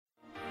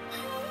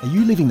Are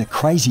you living the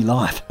crazy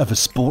life of a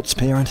sports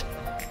parent?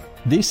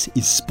 This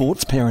is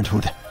Sports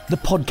Parenthood, the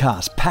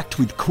podcast packed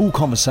with cool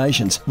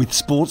conversations with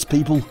sports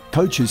people,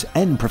 coaches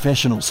and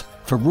professionals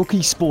for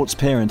rookie sports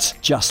parents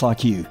just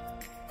like you.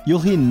 You'll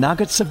hear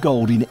nuggets of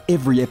gold in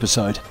every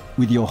episode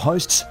with your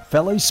hosts,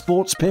 fellow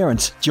sports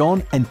parents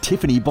John and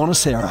Tiffany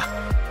Bonacera.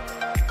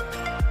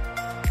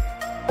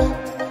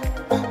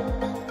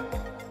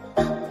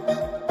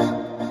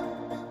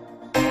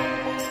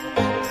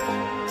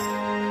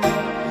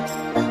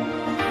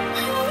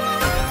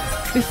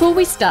 Before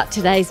we start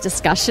today's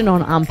discussion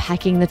on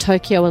unpacking the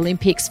Tokyo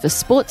Olympics for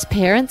sports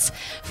parents,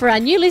 for our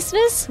new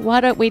listeners,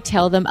 why don't we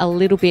tell them a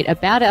little bit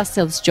about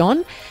ourselves,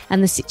 John,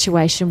 and the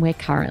situation we're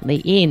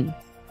currently in.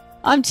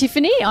 I'm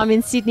Tiffany. I'm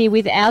in Sydney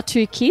with our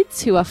two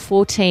kids who are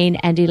 14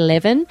 and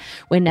 11.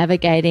 We're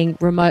navigating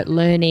remote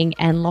learning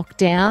and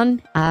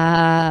lockdown,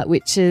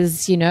 which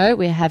is,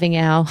 we're having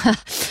our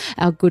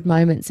our good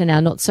moments and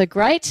our not so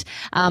great,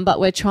 but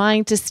we're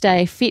trying to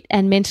stay fit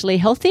and mentally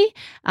healthy.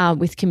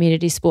 With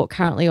community sport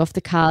currently off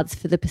the cards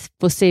for the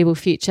foreseeable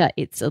future,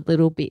 it's a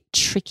little bit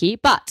tricky,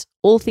 but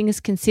all things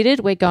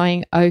considered, we're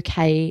going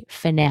okay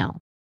for now.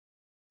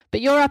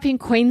 But you're up in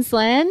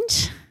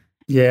Queensland.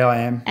 Yeah, I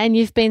am. And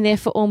you've been there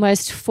for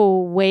almost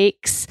 4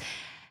 weeks.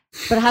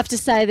 But I have to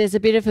say there's a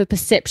bit of a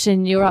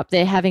perception you're up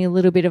there having a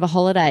little bit of a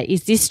holiday.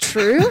 Is this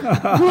true?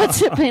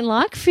 What's it been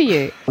like for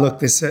you? Look,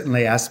 there's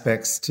certainly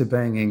aspects to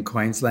being in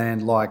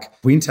Queensland, like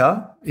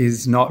winter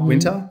is not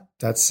winter.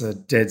 That's a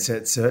dead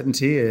set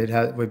certainty.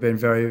 We've been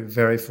very,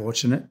 very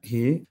fortunate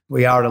here.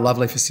 We are at a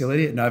lovely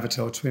facility at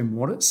Novotel Twin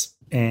Waters.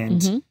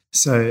 And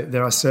so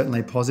there are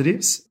certainly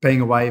positives.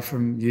 Being away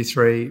from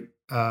U3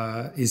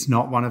 is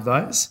not one of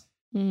those.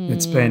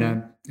 It's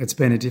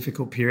been a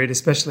difficult period,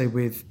 especially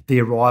with the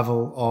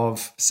arrival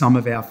of some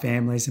of our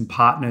families and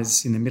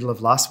partners in the middle of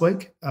last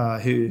week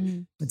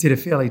who did a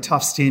fairly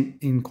tough stint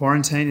in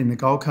quarantine in the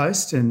Gold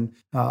Coast, and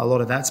a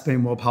lot of that's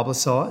been well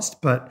publicised.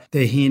 But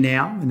they're here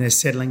now and they're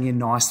settling in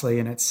nicely,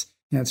 and it's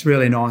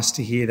really nice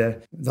to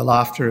hear the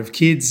laughter of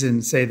kids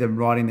and see them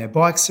riding their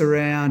bikes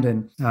around.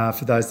 And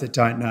for those that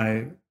don't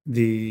know,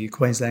 the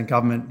Queensland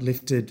government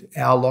lifted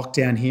our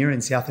lockdown here in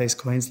southeast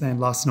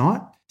Queensland last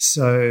night.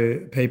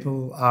 So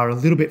people are a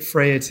little bit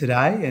freer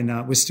today,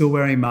 and we're still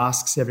wearing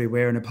masks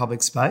everywhere in a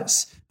public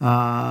space.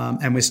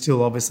 And we're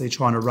still obviously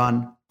trying to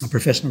run a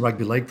professional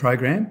rugby league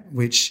program,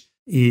 which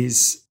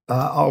is,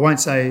 I won't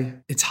say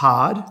it's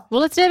hard.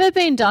 Well, it's never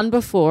been done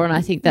before, and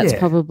I think that's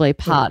probably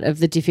part of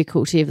the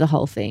difficulty of the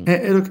whole thing.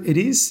 Look, it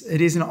is.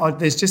 And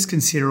there's just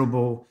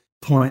considerable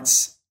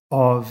points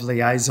of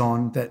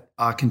liaison that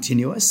are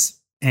continuous.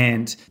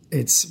 And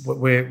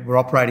we're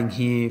operating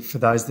here, for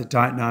those that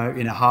don't know,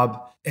 in a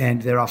hub.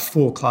 And there are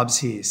 4 clubs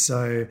here.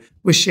 So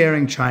we're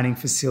sharing training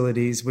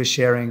facilities, we're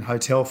sharing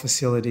hotel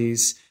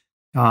facilities,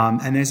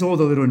 and there's all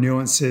the little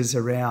nuances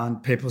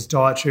around people's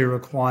dietary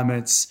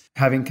requirements,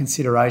 having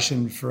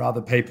consideration for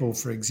other people.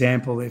 For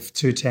example, if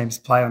 2 teams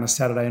play on a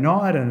Saturday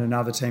night and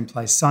another team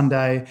plays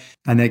Sunday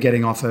and they're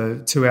getting off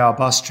a 2-hour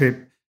bus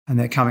trip and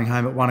they're coming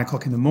home at 1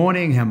 o'clock in the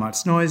morning, how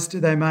much noise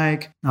do they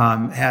make?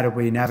 How do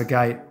we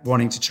navigate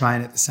wanting to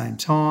train at the same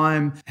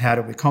time? How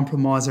do we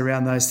compromise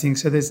around those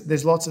things? So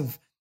there's lots of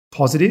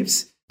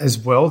positives as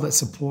well that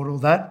support all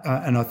that.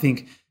 And I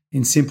think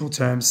in simple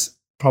terms,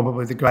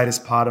 probably the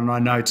greatest part, and I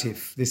know,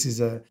 Tiff, this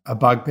is a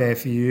bugbear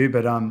for you,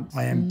 but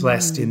I am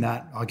blessed in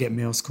that I get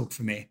meals cooked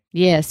for me.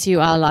 Yes, you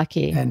are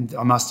lucky. And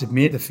I must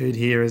admit the food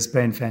here has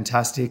been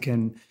fantastic,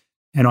 and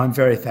I'm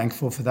very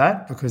thankful for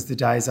that, because the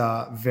days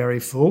are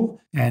very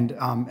full and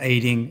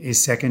eating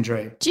is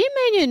secondary. Do you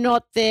mean you're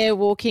not there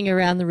walking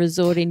around the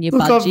resort in your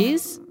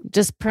budgies,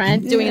 just doing a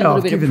little bit of prancing?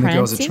 I've given the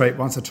girls a treat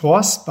once or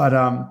twice, but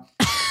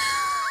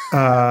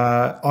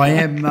I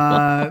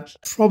am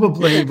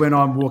probably, when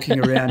I'm walking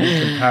around,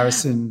 in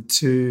comparison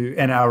to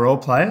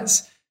NRL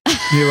players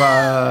who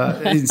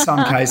are in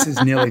some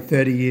cases nearly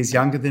 30 years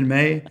younger than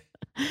me,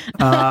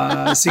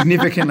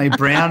 significantly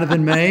browner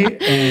than me,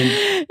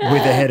 and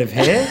with a head of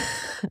hair.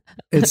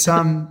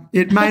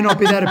 It may not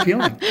be that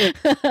appealing.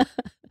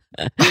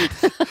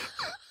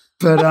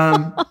 But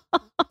I'm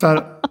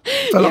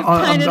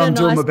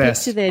doing my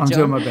best. I'm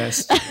doing my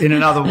best in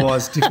an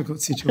otherwise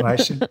difficult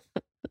situation.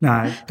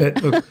 No,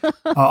 but look,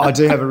 I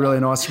do have a really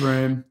nice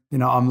room.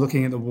 I'm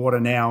looking at the water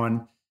now,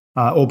 and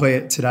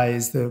albeit today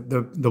is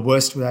the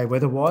worst day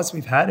weather-wise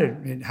we've had.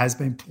 It has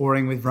been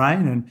pouring with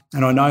rain,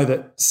 and I know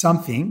that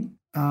something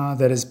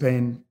that has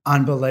been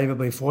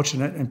unbelievably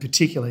fortunate, and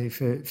particularly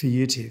for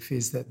you, Tiff,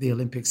 is that the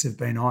Olympics have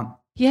been on.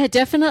 Yeah,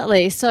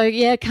 definitely. So,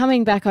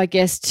 coming back, I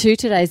guess, to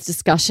today's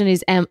discussion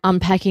is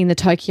unpacking the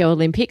Tokyo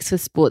Olympics for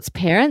sports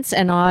parents.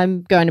 And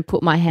I'm going to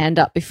put my hand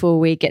up before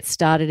we get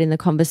started in the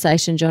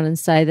conversation, John, and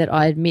say that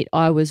I admit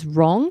I was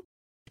wrong.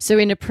 So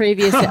in a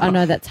previous, I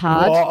know that's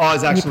hard. Well, I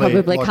was actually,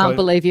 you probably can't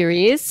believe your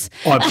ears.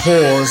 I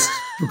paused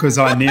because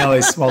I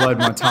nearly swallowed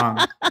my tongue.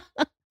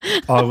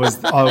 I was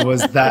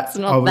that. It's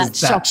not that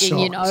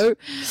shocking,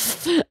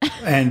 shocked.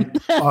 And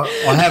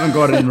I haven't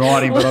got it in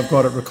writing, but I've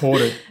got it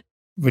recorded.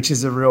 which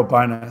is a real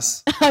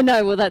bonus. I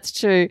know, well, that's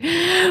true.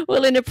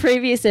 Well, in a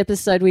previous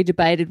episode, we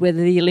debated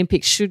whether the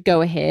Olympics should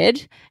go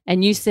ahead,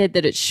 and you said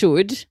that it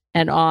should,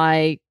 and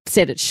I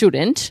said it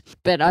shouldn't.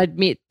 But I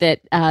admit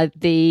that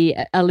the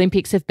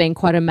Olympics have been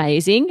quite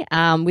amazing,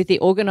 with the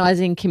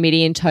organising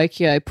committee in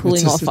Tokyo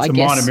pulling off, I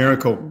guess, minor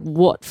miracle.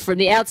 What from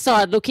the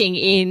outside looking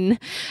in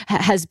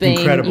has been,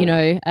 incredible. You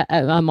know,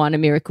 a minor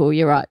miracle.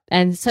 You're right.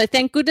 And so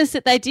thank goodness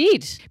that they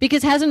did,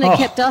 because hasn't it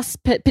kept us,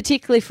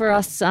 particularly for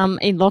us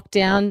in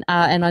lockdown,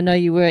 and I know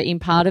you were in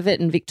part of it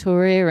in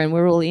Victoria, and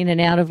we're all in and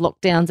out of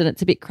lockdowns and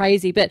it's a bit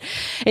crazy, but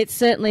it's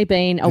certainly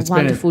been a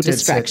wonderful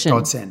distraction.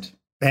 Godsend.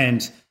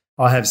 And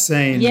I have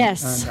seen,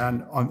 yes,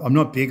 and I'm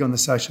not big on the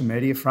social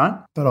media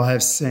front, but I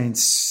have seen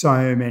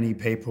so many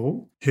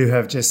people who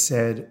have just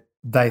said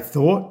they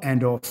thought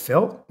and or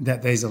felt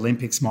that these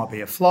Olympics might be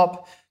a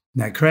flop,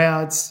 no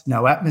crowds,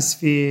 no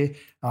atmosphere,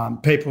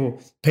 people well,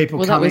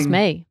 coming. That was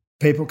me.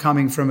 People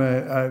coming from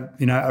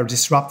a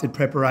disrupted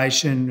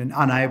preparation and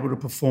unable to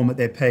perform at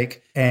their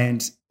peak,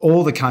 and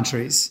all the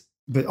countries.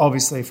 But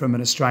obviously, from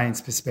an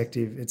Australian's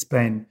perspective, it's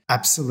been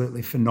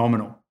absolutely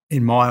phenomenal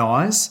in my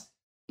eyes.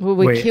 Well,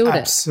 we killed it.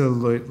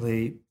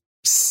 Absolutely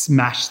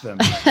smashed them,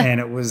 and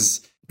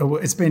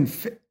it's been.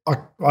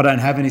 I don't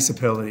have any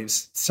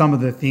superlatives. Some of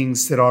the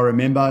things that I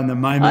remember in the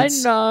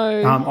moments,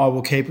 I know, I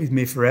will keep with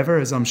me forever,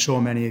 as I'm sure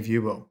many of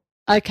you will.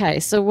 Okay,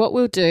 so what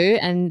we'll do,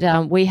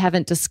 and we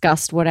haven't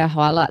discussed what our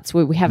highlights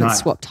were. We haven't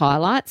swapped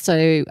highlights,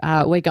 so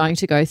we're going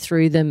to go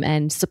through them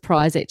and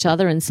surprise each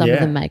other, and some of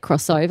them may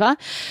cross over.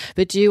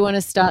 But do you want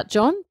to start,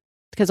 John?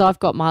 Because I've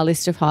got my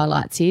list of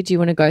highlights here. Do you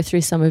want to go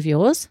through some of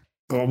yours?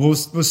 Well,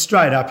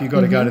 straight up, you've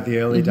got to go to the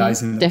early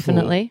days in the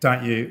definitely pool,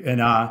 don't you?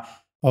 And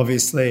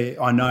obviously,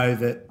 I know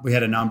that we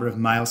had a number of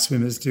male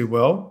swimmers do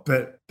well,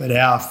 but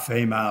our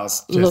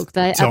females just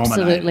they dominated.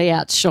 Absolutely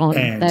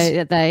outshone.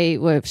 They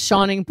were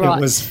shining bright.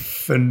 It was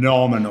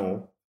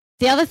phenomenal.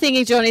 The other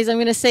thing, John, is I'm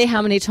going to see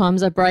how many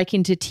times I break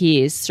into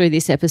tears through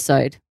this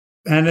episode.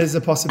 And there's a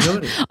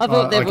possibility. I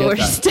thought they've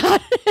already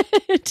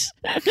started.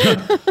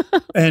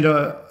 And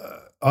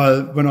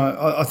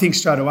I think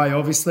straight away,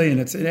 obviously, and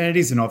it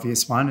is an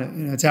obvious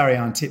one. It's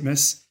Ariarne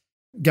Titmus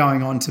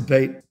going on to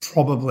beat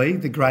probably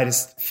the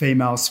greatest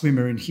female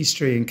swimmer in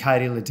history in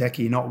Katie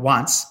Ledecky, not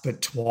once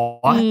but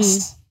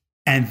twice,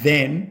 and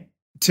then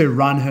to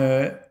run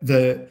her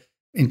the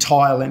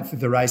entire length of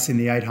the race in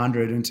the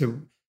 800, and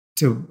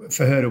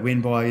for her to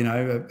win by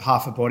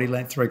half a body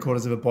length,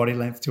 3/4 of a body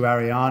length to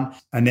Ariarne,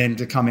 and then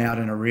to come out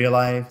in a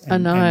relay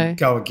and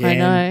go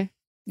again. I know.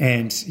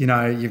 And,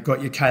 you've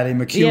got your Kaylee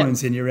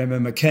McEwens and your Emma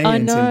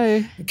McKeons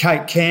and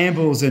Kate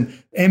Campbell's and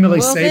Emily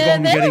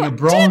Seebohm getting a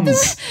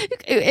bronze.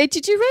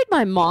 Did you read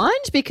my mind?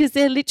 Because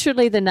they're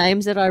literally the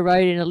names that I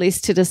wrote in a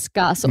list to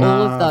discuss all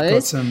of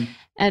those.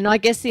 And I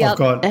guess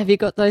have you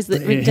got those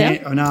written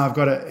down? No, I've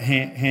got it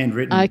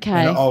handwritten. Okay.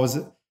 And I was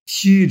a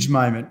huge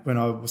moment when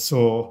I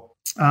saw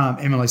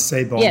Emily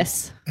Seebohm.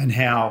 Yes. And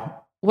how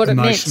what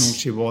emotional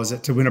she was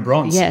to win a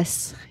bronze.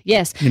 Yes.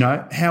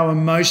 How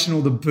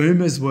emotional the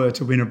Boomers were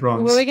to win a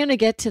bronze. Well, we're going to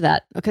get to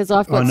that because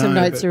I've got some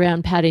notes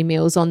around Paddy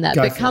Mills on that.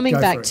 But coming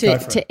back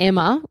to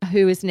Emma,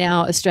 who is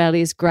now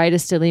Australia's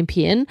greatest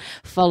Olympian,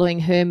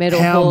 following her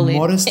medal haul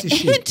in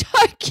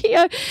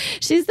Tokyo.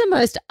 She's the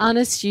most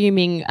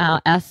unassuming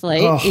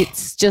athlete. Oh.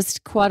 It's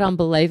just quite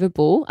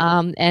unbelievable.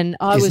 And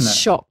I was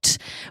shocked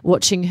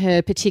watching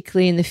her,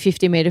 particularly in the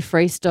 50-metre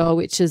freestyle,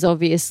 which is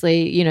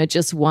obviously,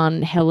 just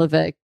one hell of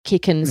a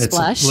kick and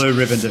splash. It's a blue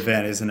ribbon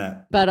event, isn't it?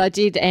 But I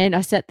did, and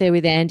I sat there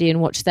with Andy and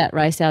watched that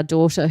race, our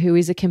daughter, who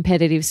is a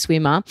competitive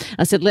swimmer.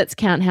 I said, let's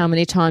count how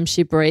many times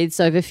she breathes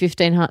over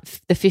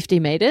the 50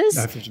 metres.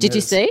 No, 50 did you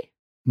see?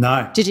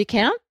 No. Did you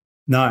count?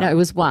 No. No, it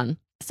was one.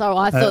 So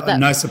I thought that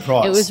no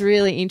surprise. It was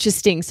really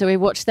interesting. So we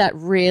watched that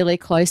really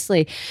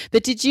closely.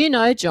 But did you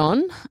know,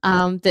 John,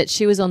 that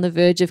she was on the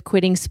verge of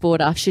quitting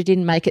sport after she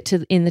didn't make it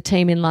in the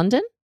team in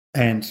London?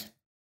 And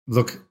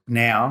look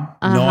now,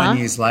 9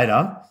 years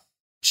later,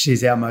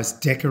 she's our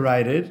most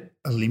decorated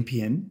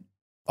Olympian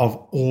of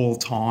all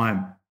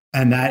time.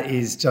 And that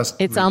is just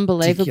it's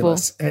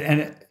ridiculous.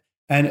 Unbelievable.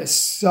 And it's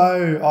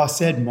so, I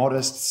said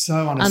modest,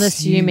 so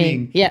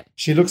unassuming. Yep.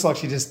 She looks like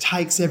she just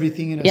takes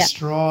everything in her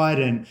stride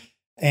and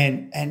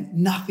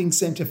nothing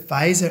seemed to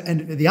faze her.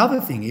 And the other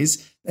thing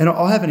is, and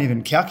I haven't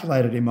even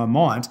calculated in my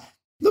mind,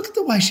 look at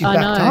the way she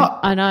backed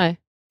up. I know.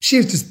 She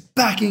was just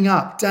backing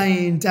up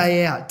day in,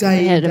 day out, day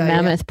in, day out. She had a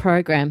mammoth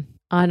program.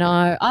 I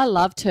know. I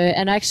loved her.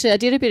 And actually I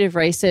did a bit of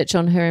research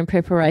on her in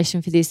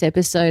preparation for this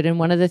episode, and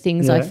one of the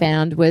things I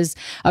found was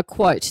a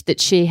quote that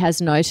she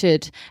has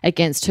noted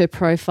against her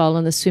profile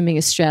on the Swimming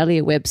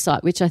Australia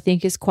website, which I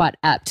think is quite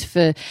apt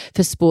for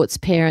sports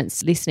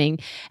parents listening.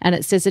 And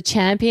it says, a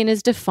champion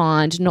is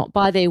defined not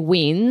by their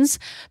wins,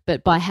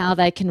 but by how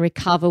they can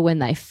recover when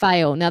they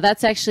fail. Now,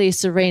 that's actually a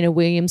Serena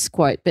Williams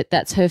quote, but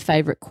that's her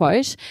favourite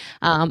quote.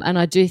 And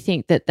I do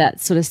think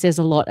that sort of says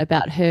a lot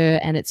about her,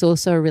 and it's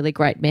also a really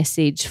great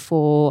message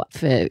for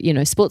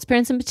sports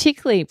parents, and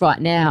particularly right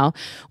now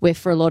where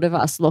for a lot of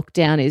us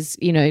lockdown is,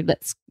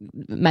 let's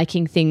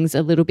making things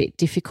a little bit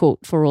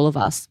difficult for all of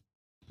us.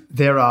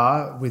 there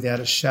are, without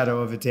a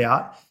shadow of a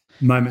doubt,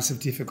 moments of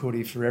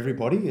difficulty for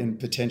everybody, and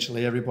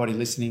potentially everybody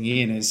listening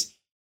in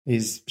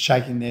is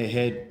shaking their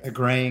head,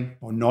 agreeing,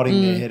 or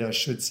nodding their head, I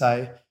should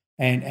say,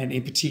 and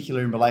in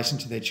particular in relation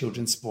to their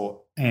children's sport.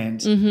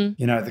 And,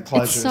 the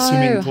closure of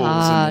swimming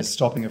pools and the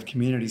stopping of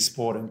community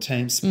sport and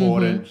team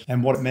sport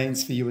and what it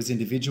means for you as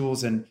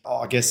individuals. And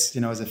I guess,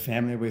 as a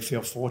family, we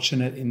feel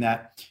fortunate in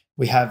that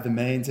we have the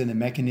means and the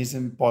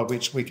mechanism by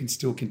which we can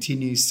still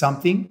continue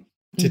something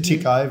to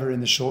tick over in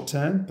the short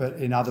term, but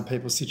in other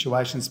people's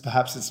situations,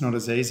 perhaps it's not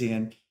as easy.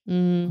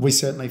 And we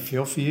certainly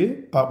feel for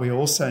you, but we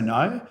also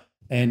know,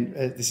 and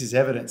this is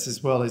evidence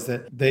as well, is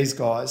that these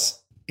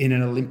guys in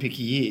an Olympic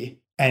year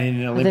and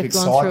in an Olympic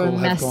cycle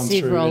have gone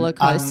through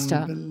an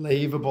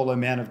unbelievable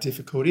amount of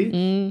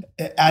difficulty,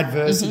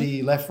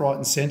 adversity left, right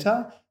and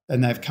centre,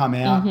 and they've come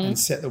out and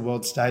set the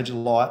world stage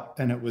alight,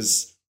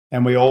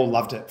 and we all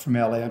loved it from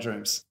our lounge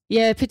rooms.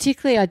 Yeah,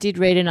 particularly I did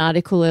read an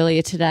article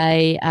earlier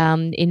today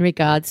in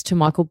regards to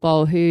Michael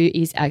Boll, who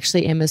is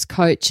actually Emma's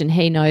coach, and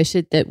he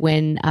noted that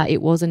when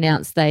it was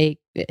announced to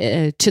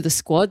the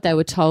squad, they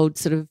were told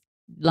sort of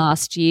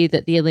last year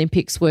that the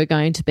Olympics were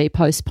going to be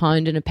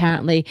postponed, and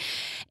apparently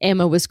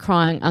Emma was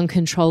crying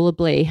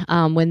uncontrollably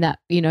when that,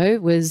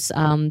 was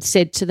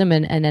said to them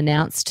and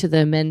announced to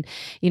them. And,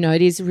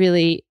 it is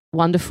really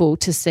wonderful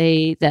to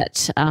see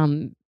that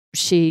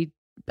she,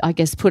 I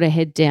guess, put her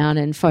head down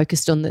and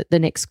focused on the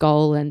next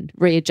goal and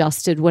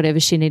readjusted whatever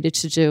she needed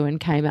to do and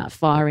came out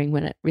firing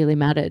when it really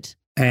mattered.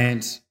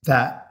 And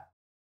that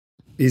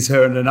is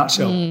her in a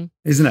nutshell,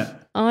 isn't it?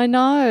 I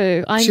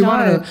know. She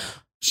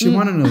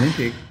won an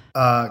Olympic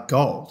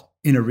gold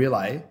in a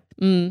relay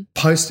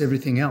post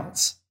everything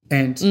else.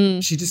 And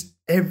she just,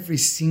 every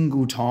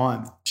single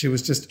time, she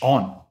was just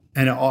on.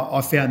 And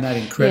I found that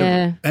incredible.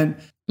 Yeah. And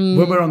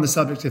when we're on the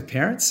subject of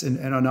parents,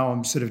 and I know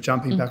I'm sort of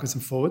jumping backwards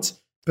and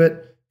forwards,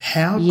 but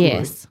how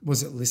good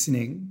was it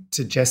listening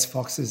to Jess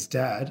Fox's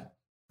dad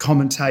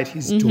commentate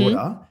his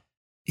daughter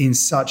in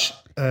such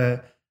a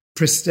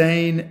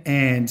pristine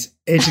and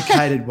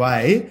educated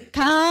way?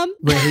 Calm.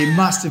 Where he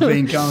must have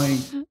been going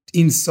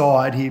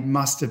inside, he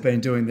must have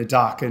been doing the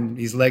duck and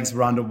his legs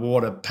were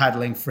underwater,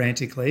 paddling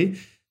frantically,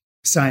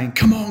 saying,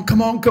 come on,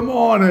 come on, come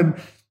on.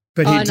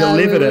 But he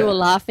delivered it. We were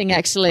laughing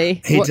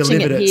actually. He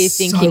delivered it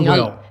so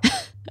well.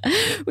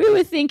 We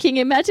were thinking,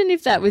 imagine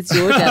if that was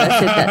your dad. I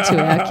said that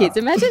to our kids.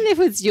 Imagine if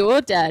it was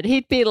your dad.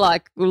 He'd be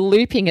like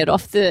looping it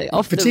off the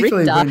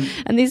Richter,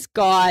 and this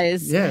guy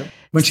is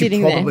when she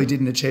probably there.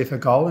 Didn't achieve her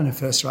goal in her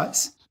first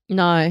race.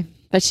 No,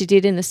 but she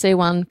did in the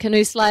C1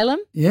 canoe slalom.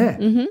 Yeah.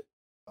 Mm-hmm.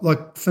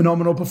 Like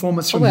phenomenal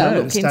performance from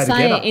her to stay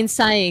together. In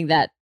saying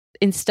that,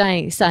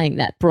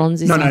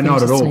 bronze is not at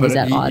all. But we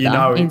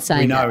know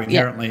that.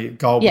 Inherently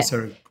gold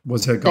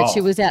was her goal. That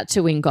she was out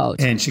to win gold.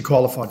 And she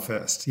qualified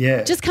first,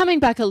 yeah. Just coming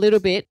back a little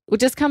bit,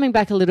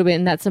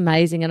 and that's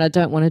amazing, and I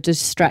don't want to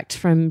distract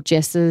from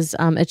Jess's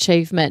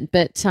achievement,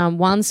 but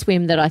one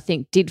swim that I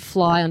think did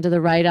fly under the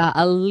radar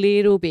a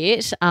little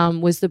bit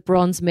was the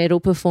bronze medal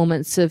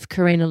performance of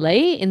Karina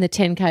Lee in the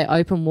 10K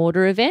open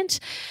water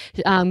event.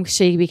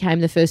 She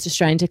became the first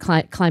Australian to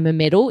claim a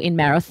medal in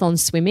marathon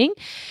swimming.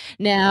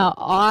 Now,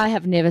 I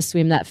have never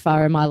swum that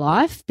far in my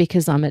life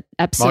because I'm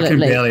absolutely... I can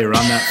barely run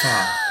that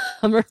far.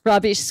 I'm a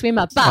rubbish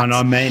swimmer. And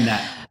I mean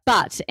that.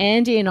 But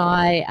Andy and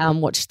I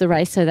watched the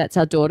race, so that's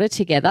our daughter,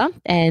 together.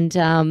 And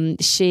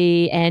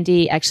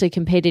Andy actually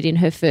competed in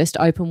her first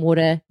open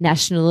water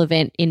national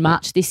event in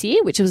March this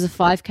year, which was a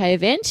 5K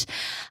event.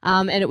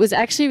 And it was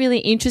actually really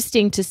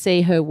interesting to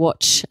see her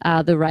watch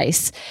the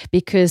race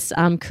because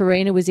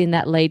Karina was in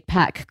that lead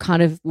pack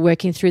kind of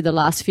working through the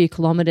last few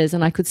kilometres,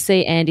 and I could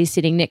see Andy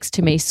sitting next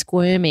to me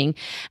squirming.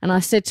 And I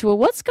said to her,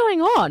 what's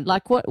going on?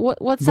 Like, what's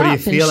up? What are you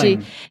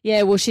feeling?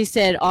 She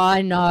said,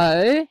 I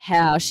know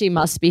how she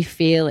must be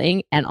feeling,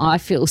 and I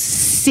feel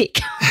sick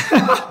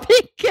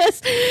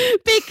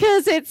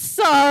because it's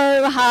so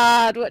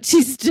hard what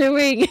she's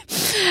doing.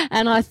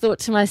 And I thought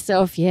to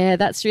myself, yeah,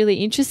 that's really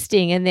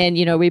interesting. And then,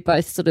 we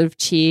both sort of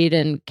cheered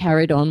and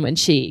carried on when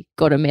she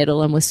got a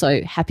medal and were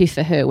so happy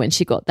for her when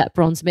she got that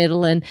bronze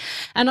medal. And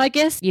I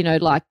guess,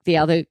 like the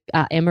other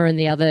Emma and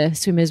the other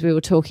swimmers we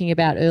were talking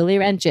about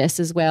earlier, and Jess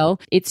as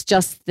well, it's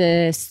just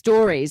the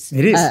stories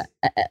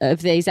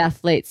of these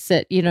athletes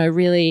that,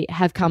 really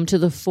have come to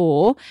the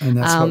fore and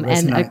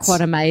are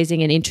quite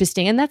amazing and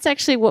interesting. And that's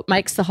actually what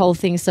makes the whole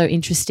thing so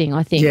interesting,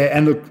 I think. Yeah,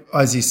 and look,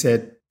 as you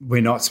said,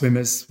 we're not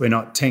swimmers. We're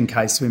not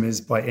 10K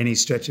swimmers by any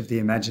stretch of the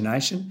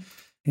imagination.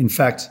 In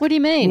fact... What do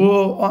you mean?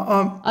 Well,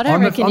 I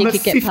don't reckon you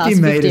could get past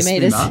 50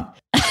 metres.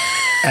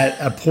 At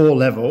a poor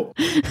level,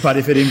 but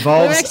if it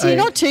involves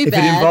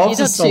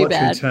a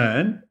solitary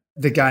turn,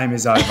 the game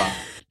is over.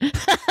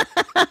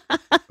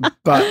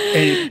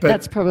 but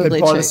that's probably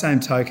by true. The same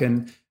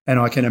token, and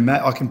I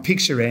can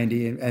picture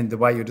Andy and the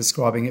way you're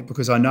describing it,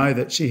 because I know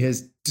that she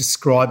has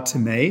described to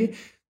me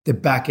the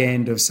back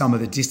end of some of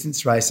the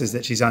distance races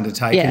that she's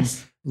undertaken,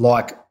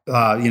 like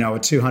a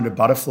 200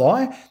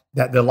 butterfly.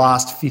 That the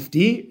last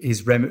 50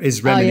 is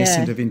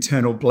reminiscent of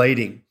internal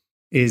bleeding.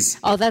 is...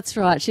 Oh, that's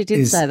right. She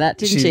did say that,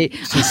 didn't she?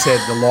 She said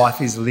the life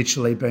is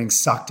literally being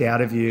sucked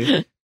out of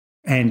you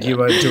and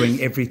you are doing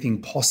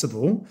everything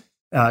possible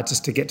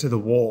just to get to the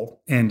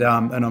wall. And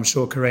I'm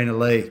sure Karina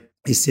Lee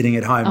is sitting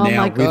at home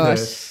now with her,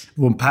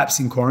 well, perhaps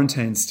in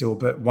quarantine still,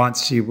 but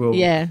once she will,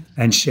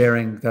 and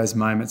sharing those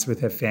moments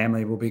with her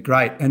family will be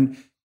great. And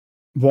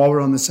while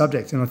we're on the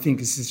subject, and I think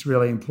this is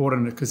really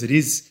important because it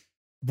is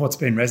what's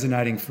been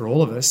resonating for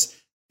all of us,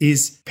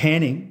 is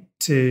panning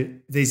to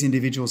these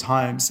individuals'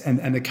 homes,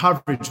 and the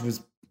coverage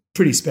was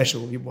pretty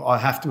special, I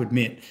have to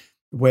admit,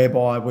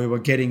 whereby we were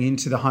getting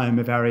into the home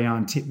of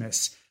Ariarne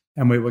Titmus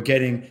and we were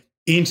getting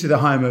into the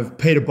home of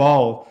Peter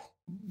Bowl,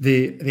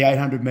 the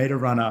 800-metre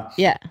runner,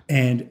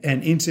 and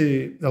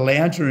into the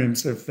lounge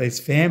rooms of these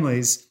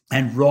families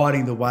and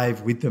riding the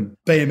wave with them.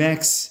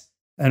 BMX,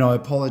 and I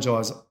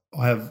apologise,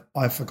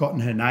 I've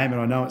forgotten her name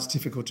and I know it's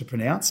difficult to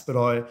pronounce, but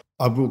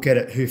I will get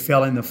it, who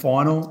fell in the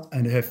final,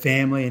 and her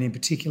family, and in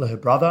particular her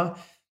brother.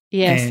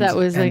 Yes, that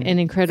was an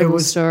incredible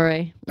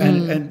story.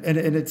 And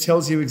it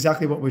tells you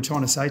exactly what we're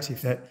trying to say,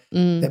 Tiff,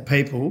 that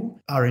people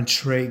are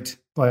intrigued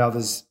by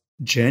others'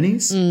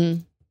 journeys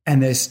and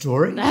their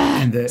story.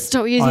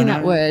 Stop using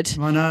that word.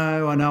 I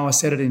know. I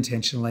said it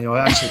intentionally.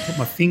 I actually put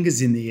my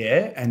fingers in the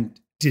air and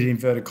did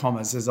inverted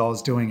commas as I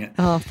was doing it.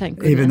 Oh, thank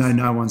goodness. Even though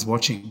no one's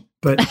watching.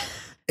 But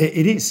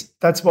it is.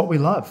 That's what we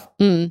love.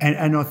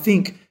 And I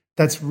think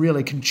that's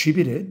really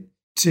contributed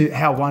to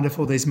how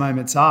wonderful these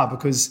moments are,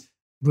 because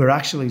we're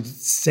actually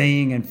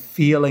seeing and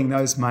feeling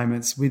those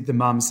moments with the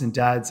mums and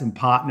dads and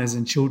partners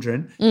and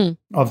children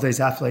of these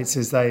athletes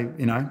as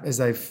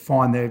they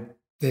find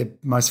their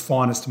most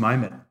finest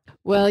moment.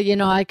 Well,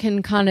 I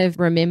can kind of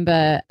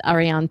remember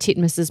Ariarne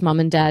Titmus's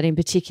mum and dad in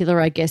particular,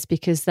 I guess,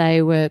 because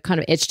they were kind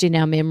of etched in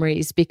our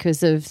memories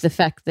because of the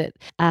fact that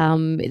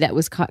that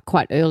was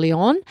quite early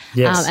on.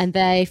 Yes. And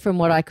they, from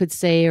what I could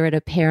see, are at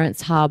a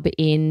parents' hub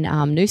in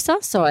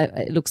Noosa. So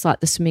it looks like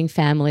the swimming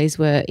families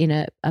were in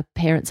a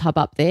parents' hub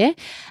up there.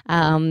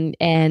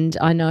 And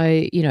I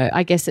know,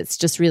 I guess it's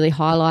just really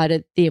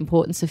highlighted the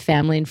importance of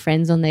family and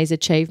friends on these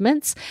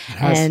achievements.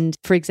 And,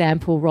 for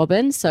example,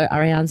 Robin, so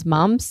Ariarne's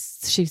mum,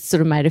 she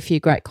sort of made a few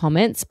great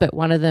comments, but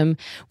one of them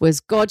was,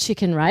 God, she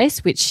can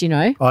race, which,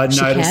 I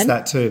noticed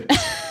that too.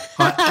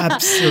 I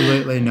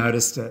absolutely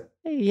noticed it.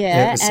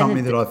 Yeah. It was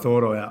something that I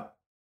thought about.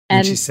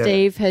 And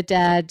Steve, her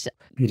dad,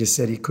 he just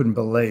said he couldn't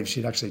believe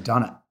she'd actually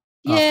done it.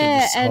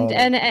 Yeah,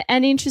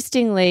 and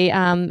interestingly,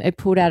 it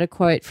pulled out a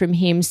quote from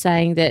him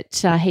saying that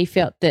he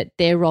felt that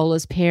their role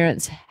as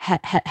parents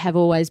have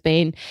always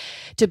been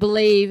to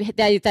believe,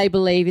 they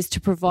believe, is to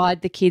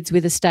provide the kids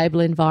with a stable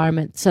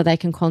environment so they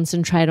can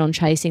concentrate on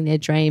chasing their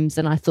dreams.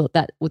 And I thought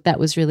that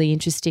was really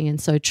interesting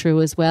and so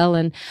true as well,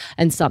 and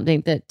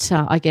something that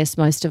I guess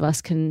most of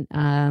us can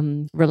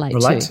relate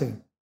to.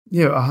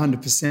 Yeah,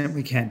 100%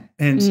 we can.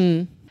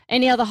 And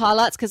any other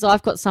highlights? Because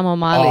I've got some on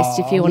my list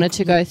if you wanted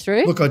to go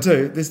through. Look, I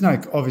do.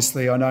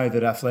 Obviously, I know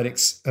that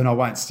athletics, and I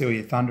won't steal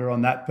your thunder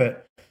on that,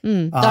 but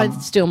don't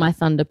steal my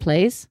thunder,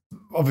 please.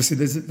 Obviously,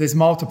 there's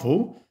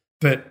multiple,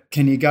 but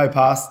you can't go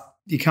past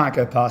the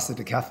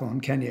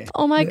decathlon, can you?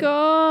 Oh, my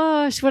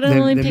gosh. What an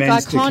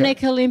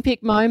iconic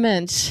Olympic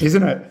moment.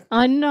 Isn't it?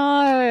 I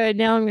know.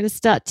 Now I'm going to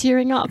start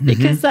tearing up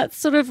because that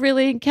sort of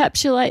really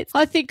encapsulates,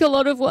 I think, a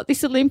lot of what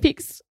this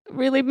Olympics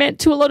really meant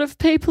to a lot of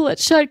people. It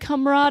showed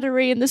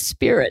camaraderie and the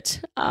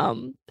spirit,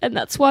 and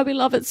that's why we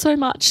love it so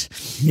much.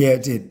 Yeah,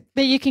 it did.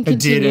 But you can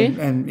continue. It did,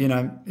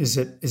 and is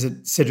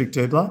it Cedric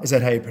Dubler? Is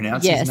that how you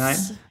pronounce his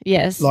name?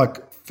 Yes.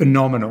 Like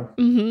phenomenal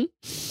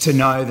to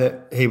know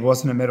that he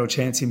wasn't a medal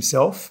chance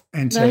himself,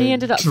 and he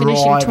ended up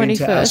finishing 21st.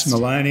 Into Ash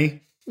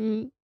Maloney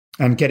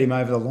and get him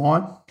over the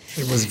line.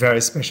 It was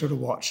very special to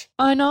watch.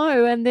 I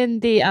know, and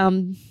then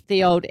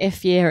the old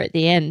F year at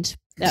the end.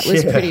 That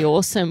was pretty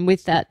awesome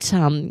with that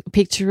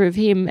picture of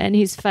him and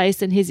his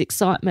face and his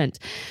excitement.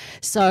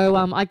 So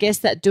I guess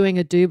that doing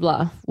a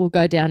doubler will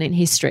go down in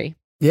history.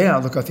 Yeah,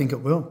 look, I think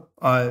it will.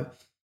 I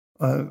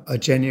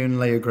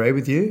genuinely agree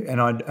with you. And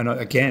I'm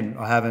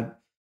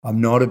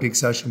not a big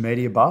social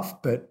media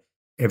buff, but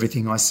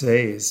everything I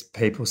see is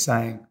people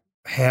saying,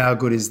 how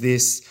good is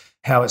this?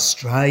 How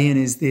Australian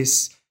is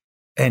this?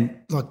 And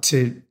like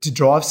to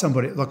drive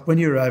somebody, like when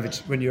you're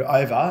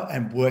over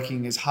and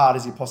working as hard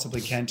as you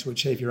possibly can to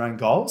achieve your own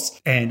goals,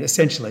 and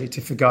essentially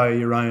to forgo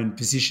your own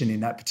position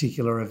in that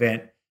particular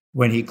event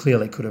when he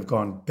clearly could have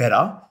gone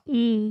better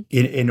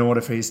in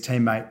order for his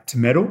teammate to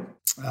medal,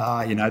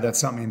 that's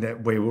something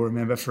that we will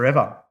remember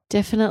forever.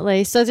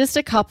 Definitely. So just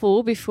a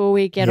couple before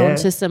we get on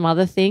to some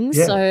other things.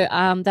 Yeah.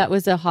 So that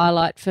was a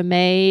highlight for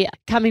me.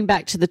 Coming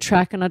back to the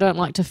track, and I don't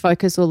like to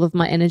focus all of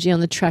my energy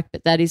on the track,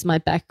 but that is my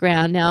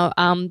background. Now,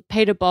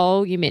 Peter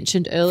Bowl, you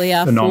mentioned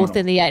earlier, phenomenal. Fourth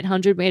in the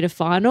 800-metre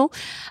final,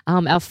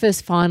 our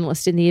first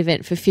finalist in the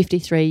event for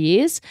 53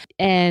 years,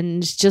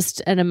 and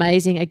just an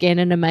amazing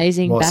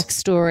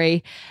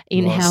backstory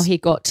in how he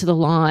got to the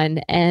line,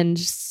 and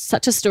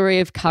such a story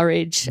of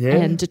courage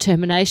and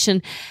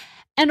determination.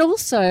 And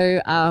also...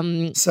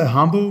 so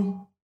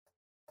humble.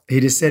 He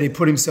just said he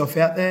put himself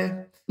out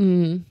there.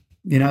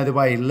 The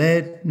way he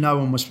led, no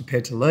one was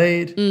prepared to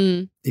lead.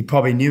 He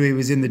probably knew he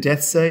was in the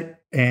death seat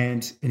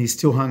and he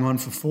still hung on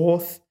for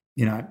fourth.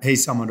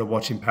 He's someone to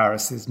watch in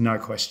Paris. There's no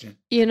question.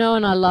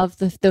 And I love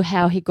the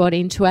how he got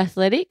into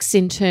athletics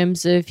in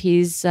terms of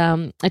his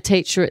a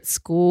teacher at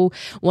school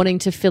wanting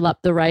to fill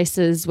up the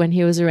races when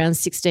he was around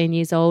 16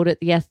 years old at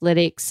the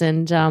athletics,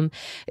 and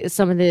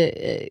some of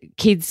the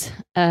kids,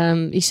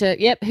 he said,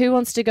 "Yep, who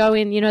wants to go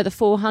in? The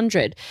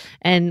 400?"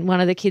 And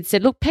one of the kids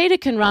said, "Look, Peter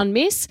can run,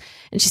 miss."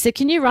 And she said,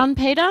 "Can you run,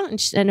 Peter?"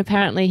 And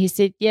apparently he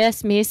said,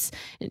 "Yes, miss."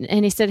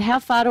 And he said, "How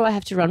far do I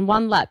have to run?"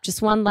 "1 lap,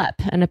 just 1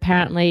 lap." And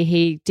apparently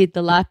he did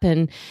the lap,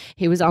 and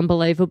he was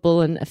unbelievable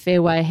and a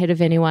fair way ahead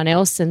of anyone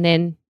else. And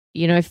then,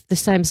 if the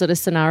same sort of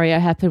scenario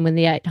happened when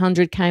the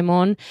 800 came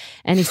on,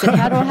 and he said,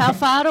 how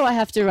far do I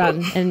have to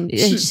run? And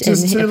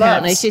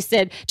apparently she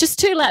said, "Just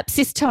 2 laps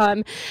this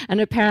time." And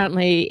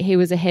apparently he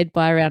was ahead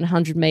by around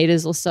 100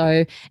 metres or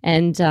so.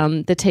 And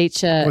the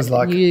teacher was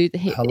like, knew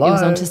he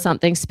was onto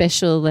something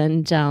special,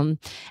 and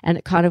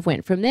it kind of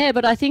went from there.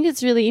 But I think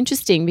it's really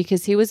interesting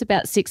because he was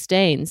about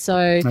 16.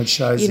 So, that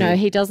shows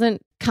he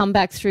doesn't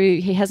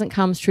he hasn't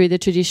come through the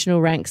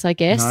traditional ranks, I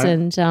guess. No.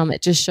 And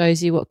it just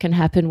shows you what can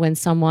happen when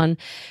someone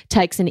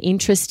takes an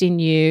interest in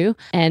you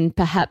and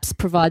perhaps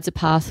provides a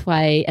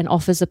pathway and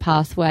offers a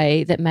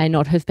pathway that may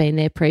not have been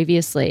there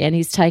previously. And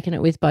he's taken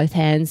it with both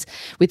hands,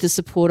 with the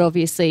support,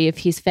 obviously, of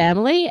his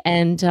family,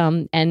 and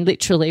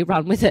literally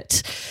run with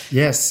it.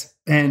 Yes.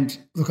 And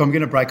look, I'm going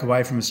to break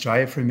away from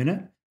Australia for a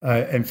minute.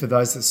 And for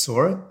those that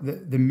saw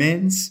it, the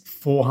men's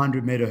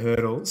 400-metre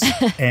hurdles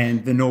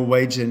and the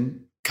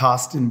Norwegian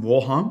Karsten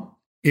Warholm,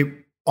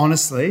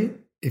 honestly,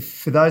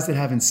 for those that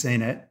haven't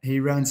seen it, he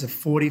runs a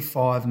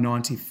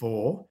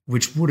 45.94,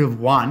 which would have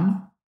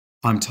won,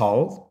 I'm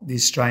told, the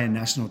Australian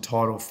national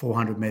title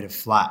 400-metre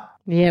flat.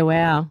 Yeah,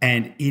 wow.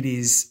 And it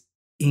is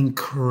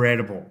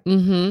incredible.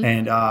 Mm-hmm.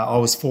 And I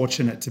was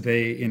fortunate to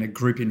be in a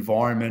group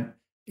environment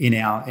in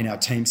our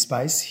team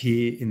space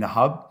here in the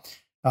hub,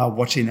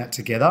 watching that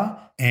together.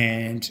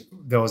 And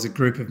there was a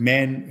group of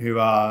men who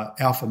are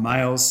alpha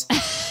males,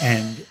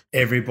 and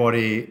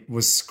everybody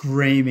was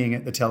screaming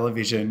at the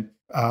television,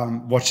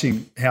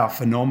 watching how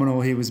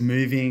phenomenal he was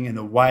moving and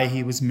the way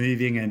he was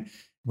moving. And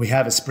we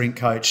have a sprint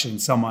coach and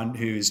someone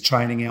who is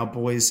training our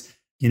boys,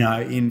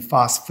 in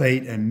fast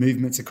feet and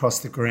movements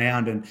across the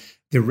ground, and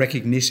the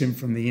recognition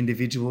from the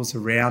individuals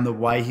around the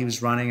way he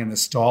was running and the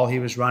style he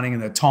was running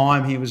and the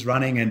time he was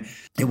running. And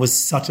it was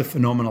such a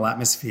phenomenal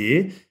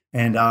atmosphere.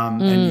 And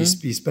and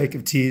you speak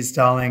of tears,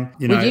 darling.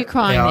 Were you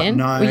crying then?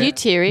 No, were you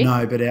teary?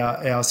 No, but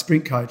our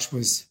sprint coach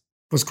was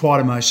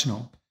quite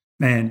emotional,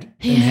 and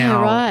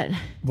how right.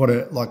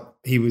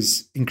 He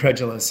was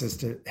incredulous as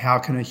to how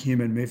can a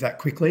human move that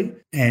quickly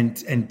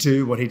and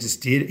do what he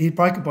just did. He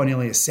broke it by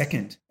nearly a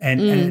second,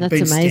 and had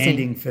been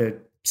amazing.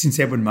 standing since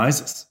Edwin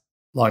Moses.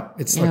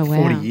 It's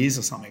 40 years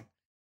or something.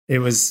 It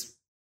was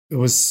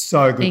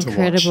so good to watch.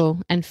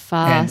 Incredible and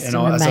fast and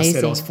amazing. As I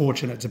said, I was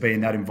fortunate to be in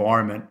that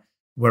environment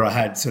where I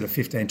had sort of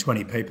 15,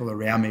 20 people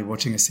around me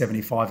watching a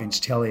 75-inch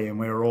telly, and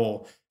we were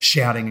all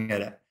shouting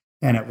at it.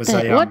 And it was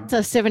what's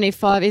a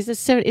 75? Is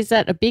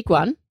that a big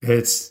one?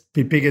 It's a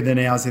bit bigger than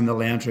ours in the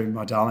lounge room,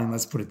 my darling.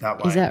 Let's put it that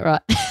way. Is that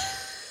right?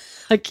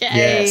 Okay,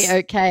 yes.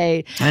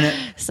 Okay. And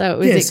so it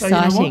was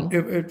exciting.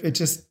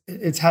 So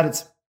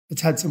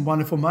it's had some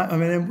wonderful moments. I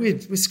mean, and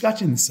we're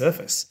scratching the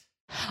surface.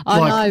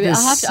 I know.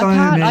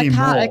 I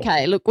can't.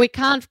 Okay, look, we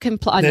can't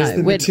complain. There's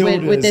the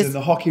Matildas and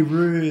the Hockey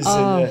Roos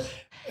and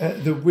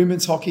the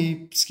women's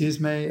hockey. Excuse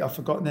me, I've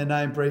forgotten their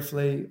name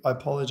briefly. I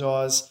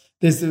apologise.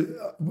 There's the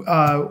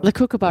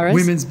Kookaburras.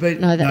 Women's beach.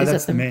 No,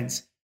 that's the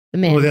men's. The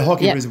men. Or the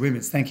Hockey Roos are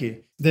women's. Thank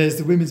you. There's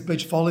the women's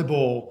beach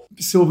volleyball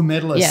silver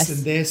medalists and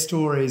their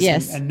stories.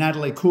 Yes. And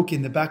Natalie Cook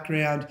in the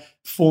background,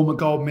 former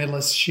gold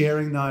medalists,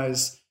 sharing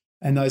those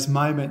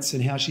moments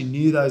and how she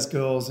knew those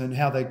girls and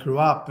how they grew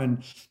up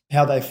and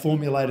how they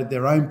formulated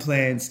their own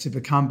plans to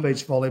become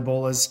beach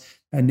volleyballers.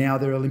 And now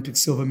they're Olympic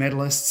silver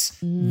medalists.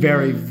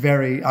 Very,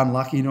 very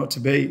unlucky not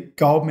to be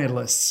gold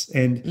medalists.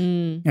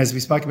 And as we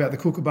spoke about, the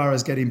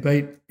Kookaburras getting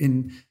beat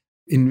in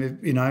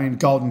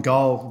golden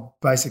goal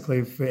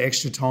basically for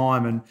extra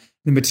time, and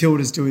the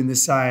Matildas doing the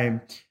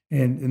same,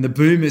 and the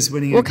Boomers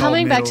winning. Well,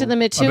 coming back to the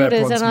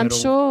Matildas, and I'm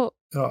sure.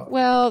 Oh.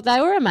 Well, they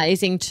were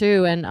amazing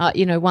too. And,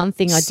 one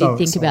thing I did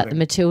think about the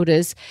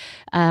Matildas,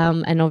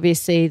 and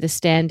obviously the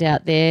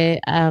standout there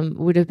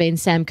would have been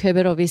Sam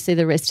Kerr, obviously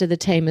the rest of the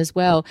team as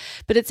well.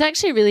 But it's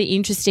actually really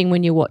interesting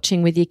when you're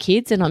watching with your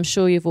kids, and I'm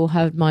sure you've all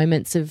had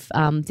moments of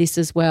this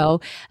as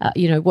well,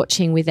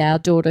 watching with our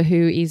daughter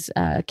who is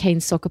a keen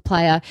soccer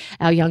player,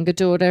 our younger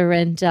daughter.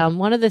 And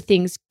one of the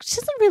things, she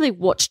hasn't really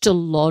watched a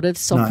lot of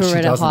soccer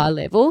at a high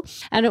level.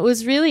 And it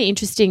was really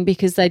interesting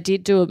because they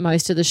did do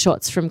most of the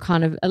shots from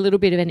kind of a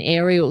little bit of an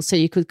aerial, so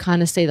you could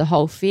kind of see the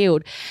whole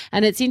field.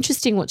 And it's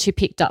interesting what she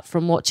picked up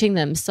from watching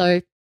them.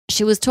 So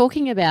she was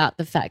talking about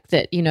the fact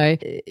that, you know,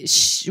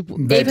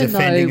 they're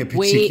defending a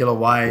particular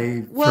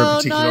way for a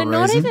particular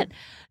reason.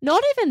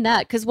 Not even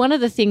that, because one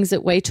of the things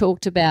that we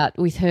talked about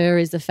with her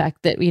is the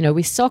fact that, you know,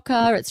 with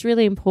soccer, it's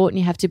really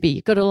important.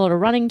 You've got a lot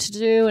of running to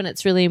do, and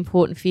it's really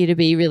important for you to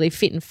be really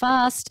fit and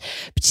fast.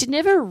 But she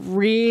never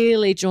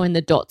really joined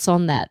the dots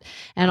on that.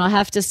 And I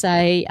have to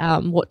say,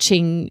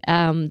 watching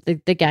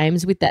the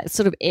games with that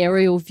sort of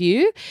aerial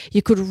view,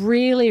 you could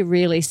really,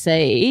 really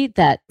see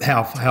that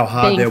how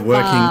hard they're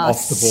working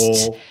off the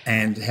ball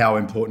and how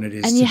important it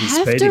is and to you be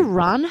have speedy. to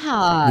run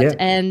hard. Yeah.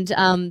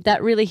 And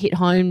that really hit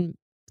home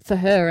for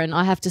her, and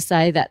I have to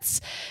say that's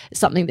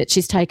something that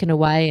she's taken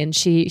away, and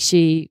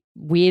she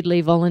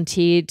weirdly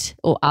volunteered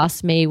or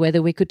asked me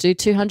whether we could do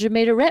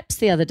 200-metre reps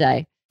the other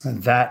day.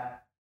 And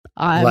that,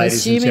 I'm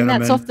ladies and assuming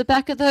that's gentlemen, off the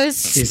back of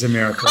those. is a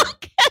miracle.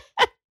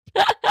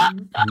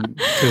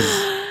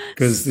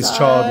 Because this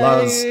child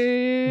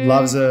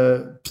loves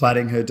her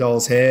plaiting her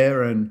doll's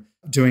hair and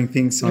doing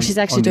things she's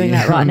actually doing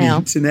that right now.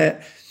 The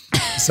internet.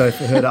 So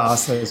for her to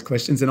ask those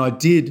questions, and I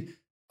did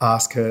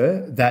ask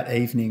her that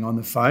evening on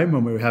the phone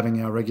when we were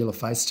having our regular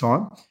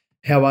FaceTime,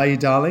 how are you,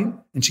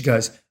 darling? And she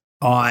goes,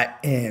 I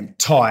am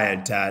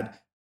tired, Dad.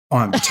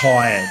 I'm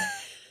tired.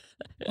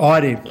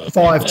 I did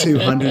 5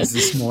 200s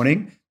this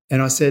morning.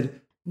 And I said,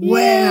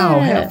 wow,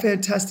 how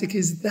fantastic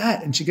is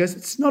that? And she goes,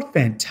 it's not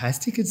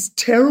fantastic, it's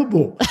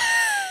terrible.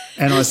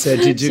 And I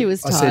said, did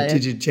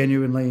you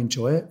genuinely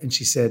enjoy it? And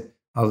she said,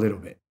 a little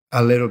bit.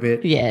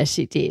 Yeah,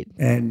 she did.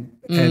 And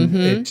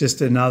it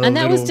just another and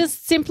that was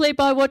just simply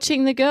by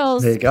watching the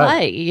girls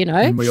play, you know.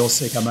 And we all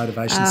seek our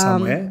motivation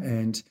somewhere,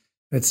 and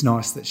it's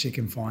nice that she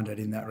can find it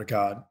in that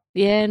regard.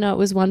 Yeah, no, it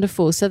was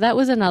wonderful. So that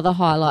was another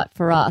highlight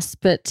for us.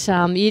 But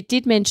you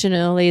did mention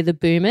earlier the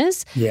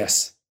Boomers.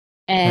 Yes.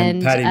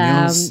 And Paddy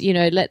Mills. you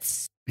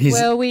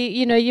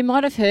know, you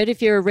might have heard,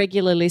 if you're a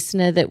regular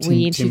listener, that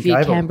we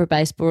interviewed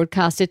Canberra-based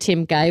broadcaster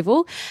Tim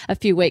Gable a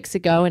few weeks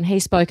ago, and he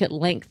spoke at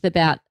length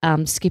about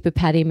skipper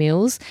Paddy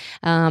Mills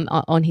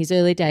on his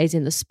early days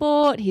in the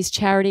sport, his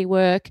charity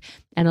work,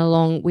 and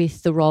along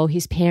with the role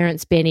his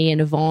parents, Benny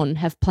and Yvonne,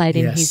 have played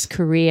in his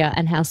career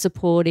and how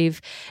supportive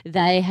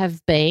they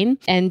have been.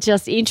 And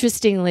just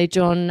interestingly,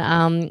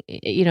 John,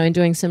 in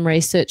doing some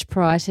research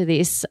prior to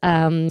this,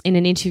 in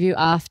an interview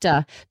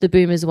after the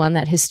Boomers won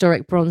that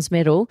historic bronze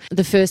medal,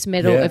 the first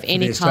medal of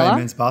any colour,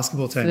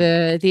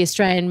 the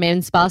Australian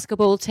men's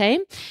basketball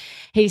team,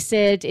 he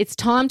said, it's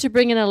time to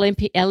bring an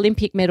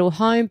Olympic medal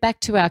home back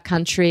to our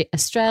country,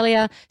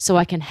 Australia, so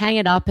I can hang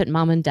it up at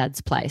Mum and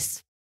Dad's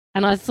place.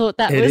 And I thought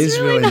that was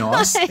really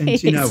nice. And do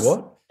you know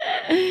what?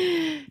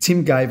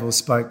 Tim Gable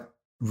spoke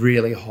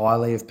really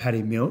highly of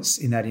Paddy Mills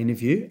in that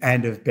interview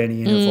and of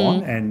Benny and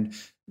Yvonne and,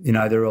 you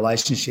know, the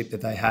relationship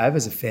that they have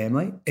as a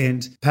family.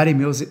 And Paddy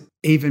Mills,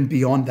 even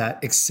beyond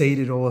that,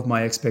 exceeded all of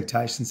my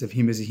expectations of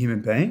him as a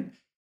human being.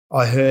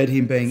 I heard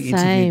him being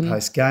interviewed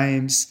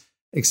post-games,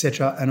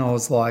 etc., and I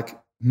was like,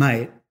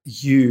 mate,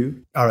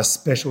 you are a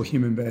special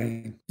human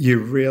being. You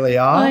really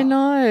are. I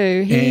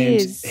know. He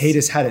is. He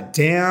just had it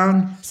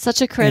down.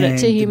 Such a credit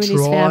to him and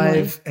his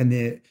family.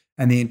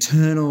 And the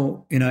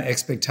internal, you know,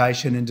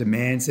 expectation and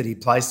demands that he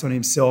placed on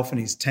himself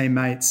and his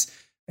teammates,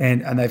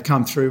 and they've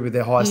come through with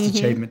their highest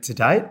achievement to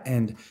date.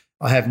 And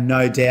I have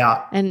no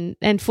doubt.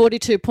 And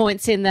 42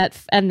 points in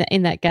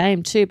that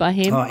game too by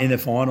him. In the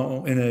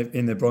final,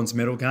 in the bronze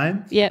medal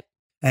game. Yep.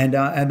 And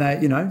they,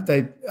 you know,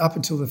 they up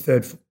until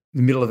the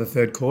middle of the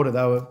third quarter,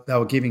 they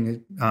were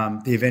giving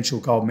the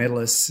eventual gold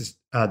medalists,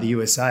 the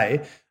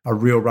USA, a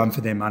real run for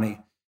their money,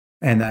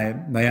 and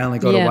they only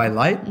got away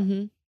late,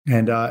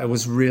 and it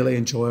was really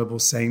enjoyable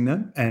seeing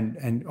them,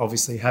 and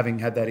obviously having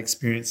had that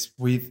experience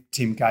with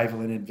Tim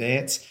Gable in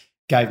advance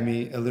gave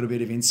me a little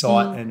bit of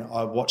insight, and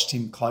I watched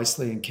him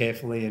closely and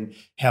carefully and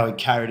how he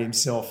carried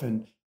himself,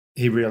 and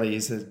he really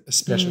is a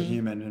special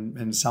human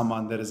and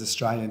someone that as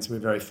Australians we're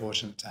very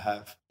fortunate to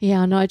have.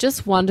 Yeah, I know,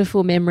 just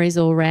wonderful memories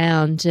all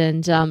round.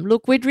 And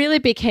look, we'd really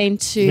be keen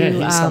to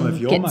get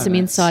some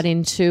insight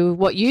into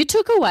what you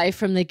took away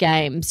from the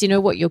games, you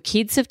know, what your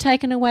kids have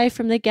taken away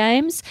from the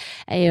games,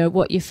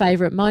 what your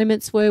favourite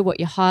moments were, what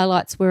your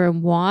highlights were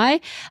and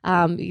why.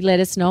 Let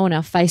us know on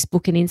our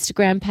Facebook and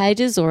Instagram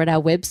pages or at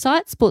our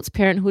website,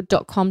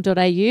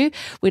 sportsparenthood.com.au.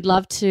 We'd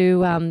love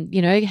to,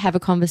 have a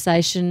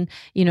conversation,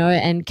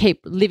 and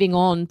keep living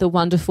on the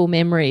wonderful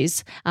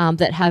memories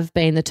that have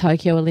been the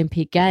Tokyo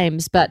Olympic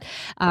Games. But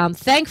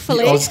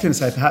thankfully, I was going to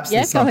say perhaps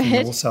there's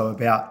something also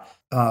about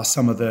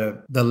some of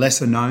the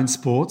lesser known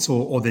sports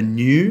or the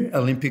new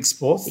Olympic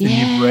sports, the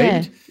new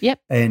breed. Yep.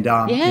 And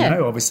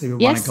obviously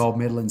we won a gold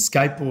medal in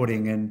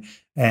skateboarding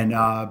and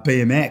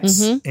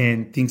BMX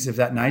and things of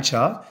that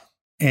nature.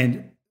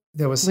 And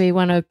we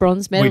won a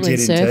bronze medal in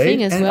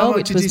surfing as well,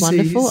 which was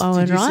wonderful.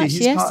 Did you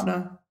see his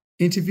partner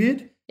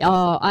interviewed?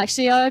 Oh,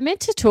 actually, I meant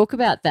to talk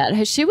about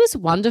that. She was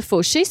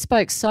wonderful. She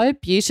spoke so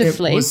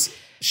beautifully.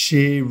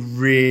 She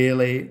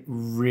really,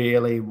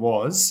 really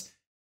was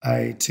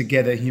a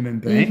together human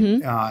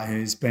being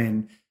who's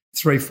been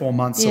 3-4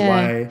 months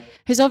away.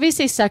 Who's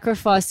obviously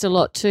sacrificed a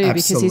lot too. Absolutely.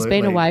 Because he's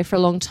been away for a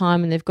long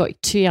time and they've got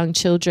 2 young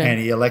children. And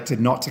he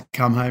elected not to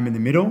come home in the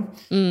middle.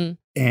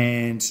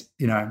 And,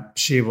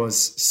 she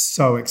was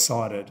so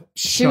excited.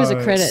 She was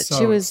a credit.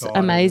 She was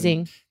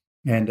amazing.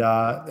 And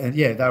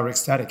they were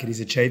ecstatic at his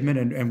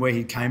achievement and where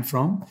he came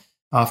from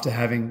after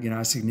having,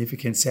 a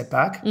significant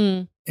setback.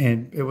 And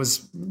it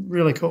was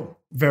really cool,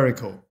 very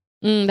cool.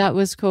 That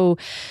was cool.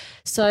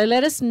 So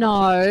let us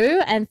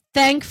know. And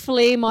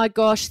thankfully, we've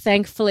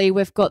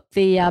got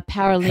the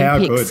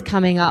Paralympics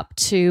coming up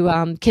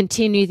to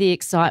continue the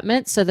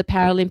excitement. So the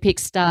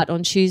Paralympics start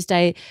on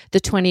Tuesday, the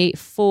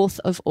 24th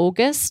of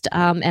August.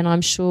 And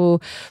I'm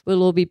sure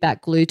we'll all be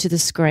back glued to the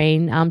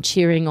screen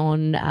cheering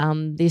on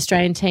the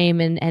Australian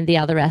team and the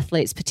other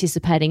athletes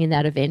participating in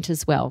that event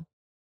as well.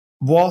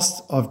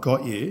 Whilst I've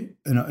got you,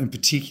 and in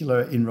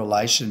particular in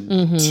relation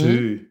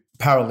to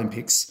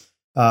Paralympics,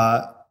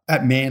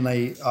 at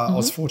Manly, I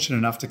was fortunate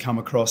enough to come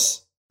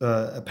across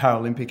a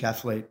Paralympic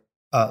athlete,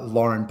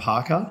 Lauren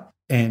Parker,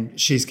 and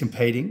she's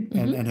competing,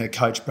 and her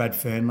coach, Brad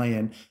Fernley,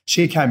 and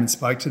she came and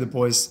spoke to the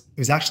boys. It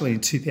was actually in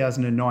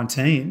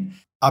 2019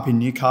 up in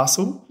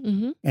Newcastle,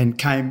 and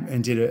came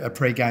and did a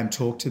pre-game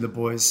talk to the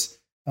boys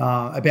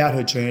about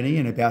her journey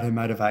and about her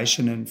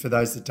motivation. And for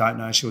those that don't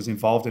know, she was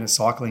involved in a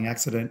cycling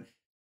accident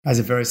as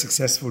a very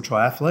successful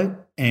triathlete,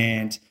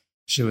 and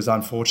she was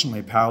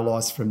unfortunately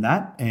paralysed from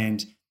that.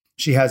 And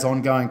she has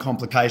ongoing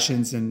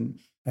complications, and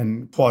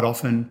quite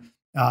often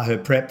her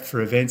prep for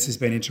events has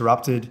been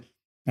interrupted,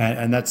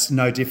 and that's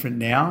no different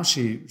now.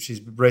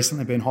 She's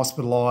recently been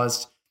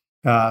hospitalised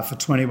for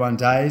 21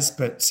 days,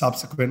 but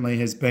subsequently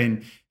has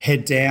been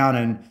head down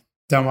and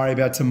don't worry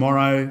about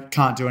tomorrow,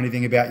 can't do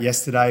anything about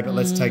yesterday, but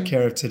let's take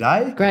care of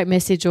today. Great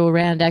message all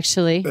around,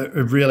 actually. It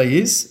really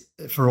is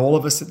for all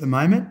of us at the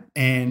moment.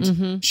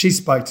 And she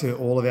spoke to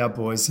all of our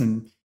boys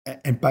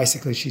and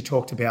basically she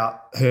talked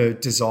about her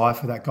desire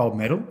for that gold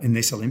medal in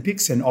this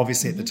Olympics. And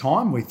obviously at the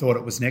time we thought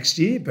it was next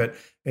year, but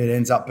it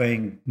ends up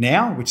being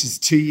now, which is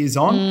 2 years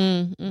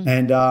on.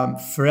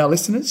 And for our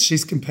listeners,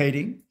 she's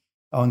competing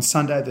on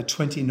Sunday the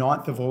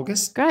 29th of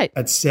August. Great.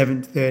 At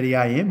 7:30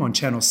 a.m. on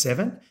Channel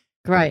 7.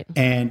 Great.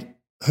 And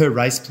her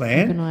race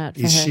plan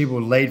is she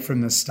will lead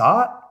from the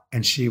start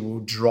and she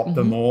will drop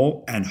them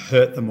all and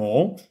hurt them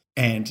all.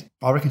 And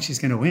I reckon she's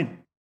going to win.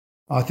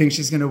 I think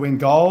she's going to win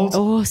gold.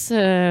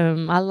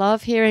 Awesome. I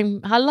love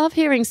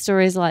hearing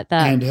stories like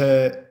that. And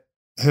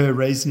her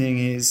reasoning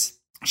is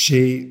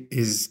she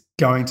is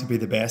going to be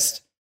the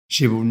best.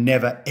 She will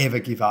never, ever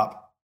give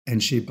up,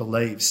 and she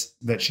believes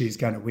that she's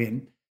going to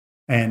win.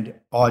 And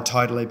I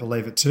totally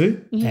believe it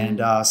too. And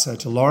so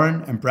to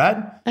Lauren and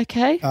Brad,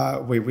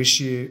 we wish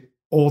you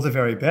all the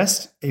very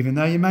best, even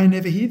though you may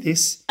never hear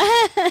this.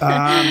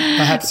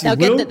 Perhaps they'll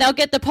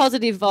get the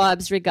positive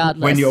vibes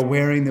regardless. When you're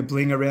wearing the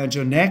bling around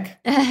your neck,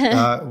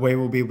 we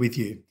will be with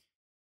you.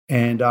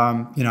 And,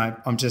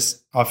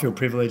 I feel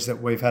privileged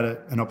that we've had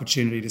an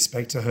opportunity to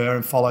speak to her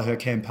and follow her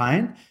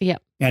campaign.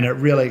 Yep. And it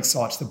really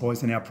excites the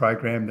boys in our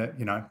program that,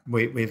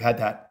 we've had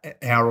that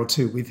hour or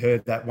two with her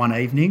that one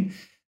evening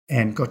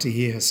and got to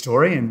hear her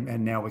story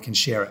and now we can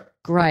share it.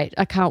 Great.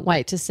 I can't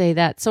wait to see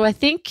that. So I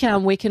think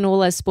we can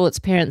all as sports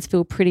parents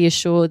feel pretty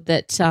assured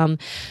that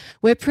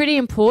we're pretty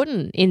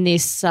important in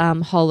this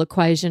whole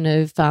equation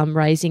of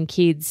raising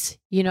kids.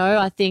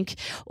 I think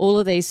all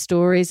of these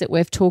stories that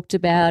we've talked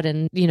about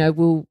and,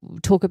 we'll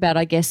talk about,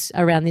 I guess,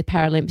 around the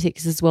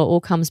Paralympics as well,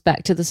 all comes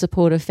back to the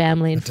support of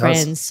family and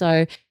friends.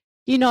 So,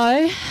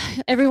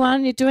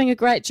 everyone, you're doing a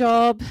great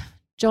job.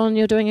 John,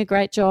 you're doing a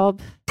great job.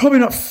 Probably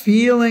not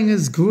feeling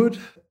as good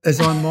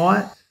as I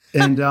might.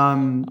 And,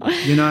 I'm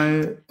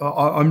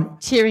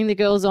cheering the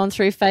girls on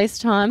through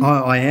FaceTime.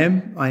 I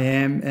am.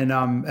 And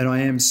I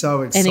am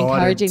so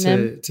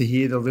excited to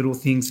hear the little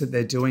things that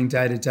they're doing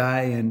day to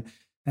day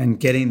and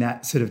getting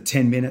that sort of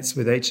 10 minutes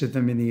with each of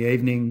them in the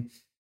evening,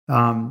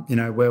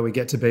 where we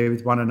get to be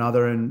with one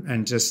another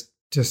and just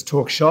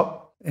talk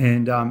shop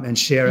and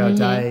share our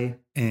day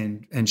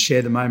and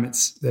share the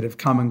moments that have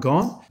come and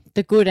gone.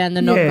 The good and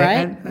the not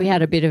great. We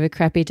had a bit of a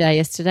crappy day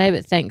yesterday,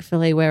 but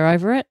thankfully we're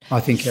over it. I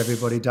think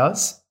everybody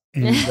does.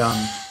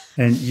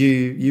 And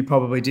you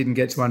probably didn't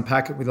get to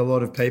unpack it with a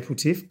lot of people,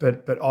 Tiff,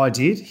 but I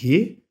did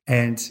here,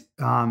 and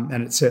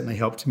it certainly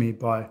helped me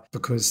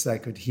because they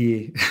could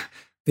hear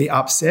the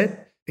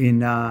upset in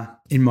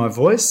my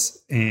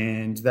voice,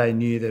 and they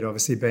knew that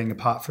obviously being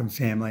apart from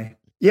family.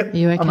 Yep,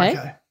 you okay? I'm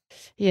okay.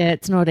 Yeah,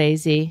 it's not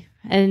easy.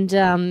 And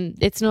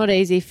it's not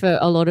easy for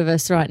a lot of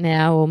us right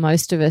now, or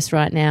most of us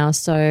right now.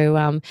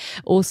 So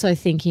also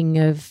thinking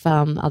of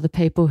other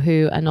people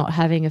who are not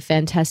having a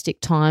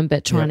fantastic time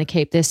but trying to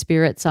keep their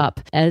spirits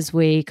up as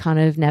we kind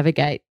of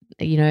navigate,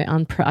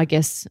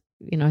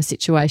 a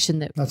situation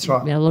that That's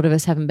right. A lot of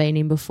us haven't been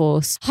in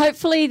before. So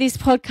hopefully this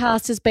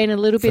podcast has been a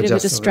little bit of a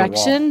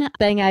distraction,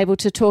 being able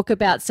to talk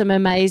about some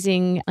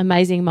amazing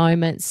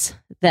moments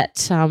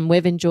that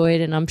we've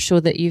enjoyed, and I'm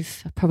sure that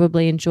you've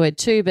probably enjoyed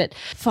too. But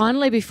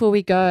finally, before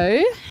we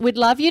go, we'd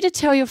love you to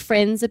tell your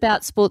friends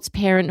about Sports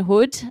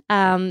Parenthood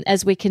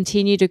as we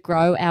continue to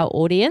grow our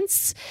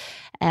audience.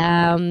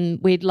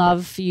 We'd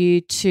love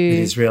you to. It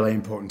is really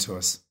important to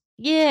us.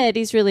 Yeah, it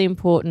is really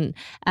important.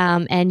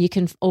 And you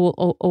can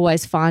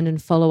always find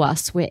and follow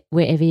us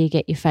wherever you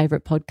get your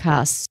favourite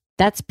podcasts.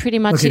 That's pretty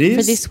much it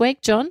for this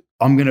week, John.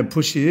 I'm going to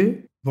push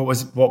you. What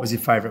was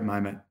your favourite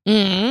moment?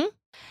 Mm-hmm.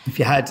 If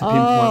you had to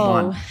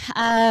pinpoint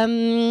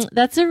one.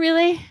 That's a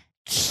really...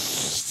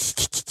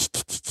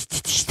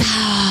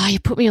 You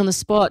put me on the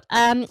spot.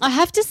 I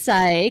have to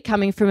say,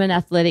 coming from an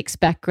athletics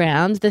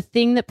background, the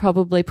thing that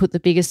probably put the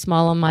biggest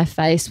smile on my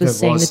face was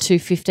seeing the two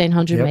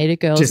 1,500 metre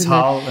girls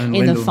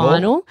in the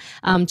final.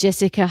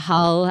 Jessica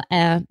Hull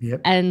and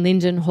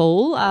Lyndon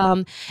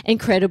Hall.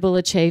 Incredible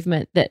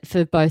achievement that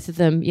for both of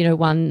them,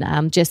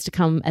 one Jess to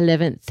come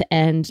 11th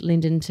and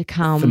Lyndon to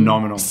come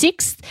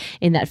 6th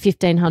in that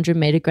 1,500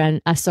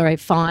 metre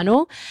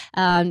final.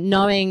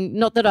 Knowing,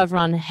 not that I've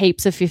run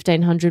heaps of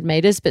 1,500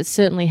 metres, but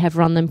certainly have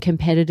run them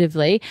competitively.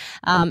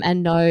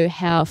 And know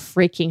how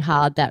freaking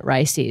hard that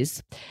race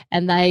is.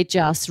 And they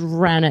just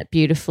ran it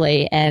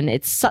beautifully. And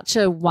it's such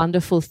a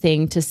wonderful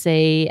thing to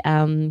see,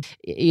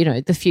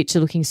 the future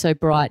looking so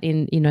bright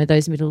in,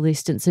 those middle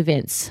distance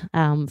events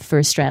for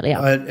Australia.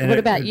 What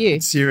about you?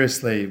 It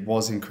seriously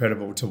was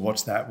incredible to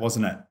watch that,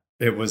 wasn't it?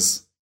 It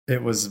was.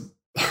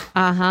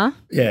 Uh-huh.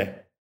 Yeah.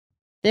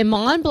 They're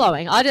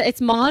mind-blowing. It's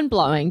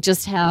mind-blowing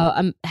just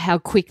how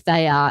quick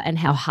they are and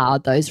how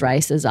hard those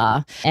races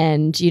are.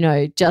 And,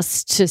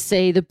 just to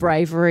see the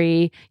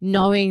bravery,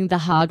 knowing the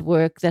hard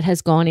work that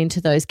has gone into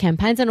those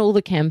campaigns and all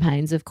the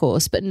campaigns, of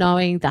course, but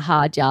knowing the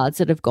hard yards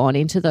that have gone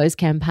into those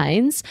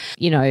campaigns,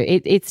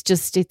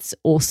 it's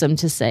awesome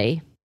to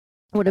see.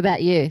 What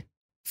about you?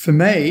 For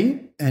me,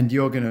 and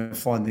you're going to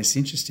find this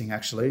interesting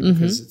actually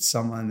because it's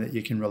someone that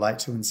you can relate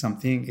to in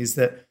something, is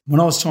that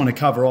when I was trying to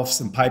cover off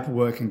some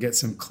paperwork and get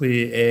some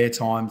clear air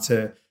time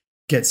to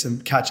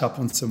catch up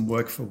on some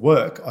work for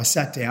work, I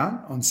sat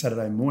down on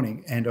Saturday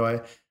morning and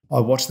I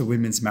watched the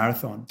women's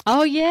marathon.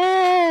 Oh,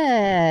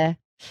 yeah.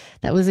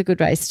 That was a good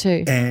race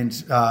too. And,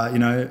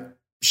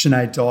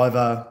 Sinead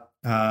Diver,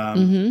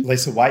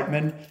 Lisa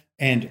Waitman,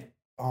 and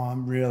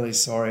I'm really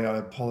sorry. I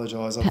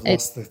apologise. I've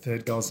lost the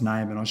third girl's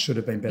name and I should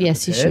have been better prepared.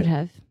 Yes, you should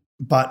have.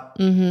 But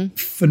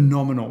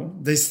phenomenal.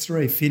 These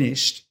three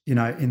finished,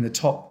 in the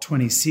top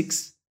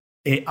 26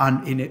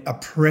 in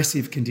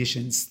oppressive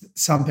conditions.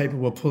 Some people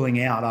were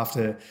pulling out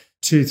after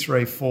 2,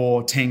 3,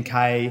 4,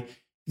 10K.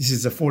 This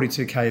is a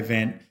 42K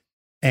event.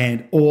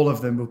 And all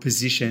of them were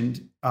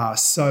positioned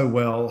so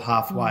well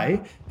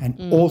halfway.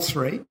 And all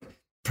three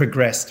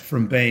progressed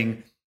from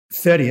being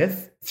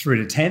 30th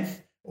through to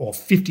 10th or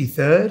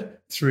 53rd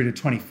through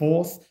to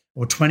 24th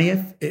or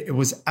 20th. It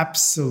was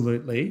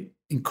absolutely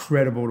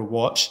incredible to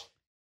watch.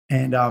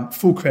 And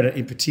full credit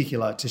in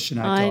particular to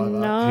Sinead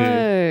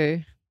Diver,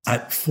 who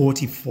at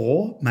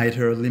 44 made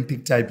her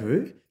Olympic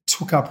debut,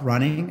 took up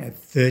running at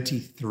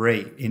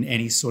 33 in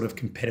any sort of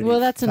competitive Well,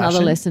 that's fashion,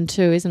 another lesson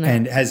too, isn't it?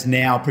 And has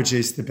now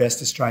produced the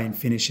best Australian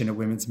finish in a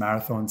women's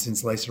marathon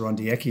since Lisa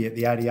Rondiecki at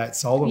the 88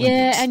 Seoul Olympics.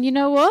 Yeah, and you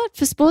know what?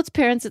 For sports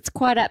parents, it's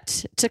quite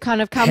apt to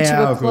kind of come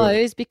to a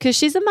close because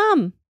she's a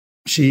mum.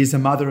 She is a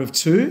mother of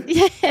two,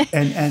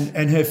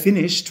 and her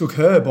finish took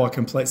her by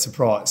complete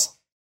surprise.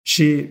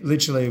 She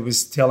literally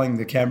was telling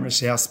the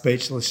cameras how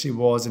speechless she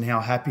was and how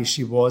happy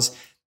she was.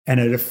 And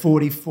at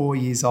 44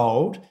 years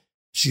old,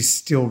 she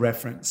still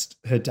referenced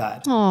her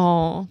dad.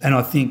 Oh, and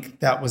I think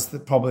that was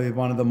probably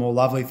one of the more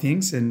lovely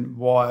things and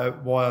why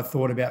I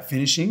thought about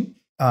finishing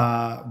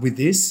with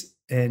this,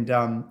 and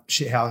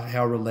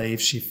how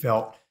relieved she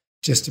felt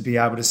just to be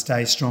able to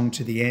stay strong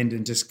to the end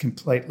and just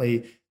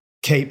completely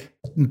keep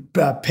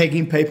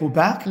pegging people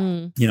back,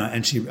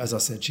 and she, as I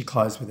said, she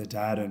closed with her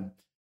dad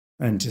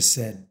and just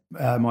said,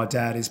 my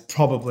dad is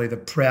probably the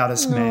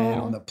proudest man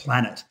on the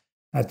planet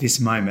at this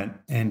moment.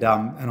 And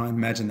I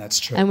imagine that's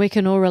true. And we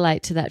can all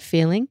relate to that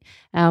feeling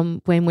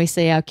when we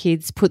see our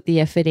kids put the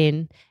effort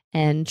in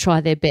and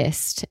try their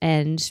best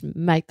and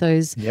make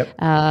those little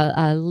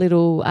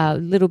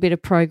bit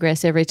of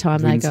progress every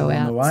time they go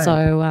out.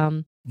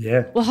 So,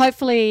 well,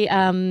 hopefully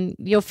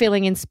you're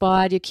feeling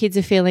inspired, your kids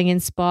are feeling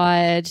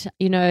inspired.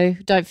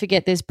 Don't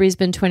forget there's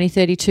Brisbane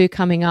 2032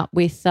 coming up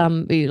with a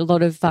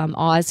lot of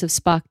eyes have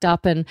sparked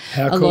up and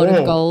lot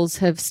of goals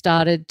have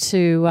started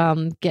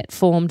to get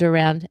formed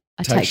around,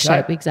 take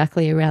shape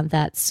exactly around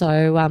that.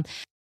 So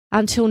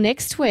until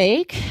next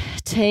week,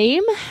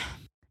 team,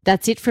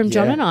 that's it from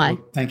John and I.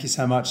 Well, thanks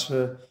so much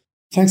for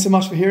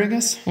hearing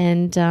us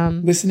and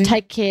listening.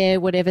 Take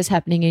care, whatever's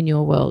happening in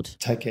your world.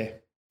 Take care.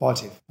 Bye,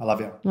 Tiff. I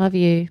love you. Love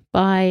you.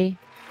 Bye.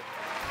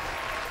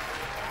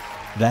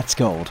 That's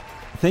gold.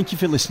 Thank you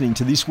for listening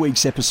to this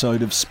week's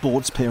episode of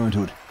Sports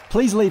Parenthood.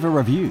 Please leave a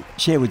review,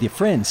 share with your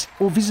friends,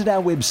 or visit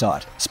our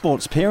website,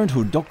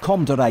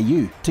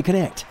 sportsparenthood.com.au to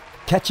connect.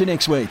 Catch you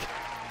next week.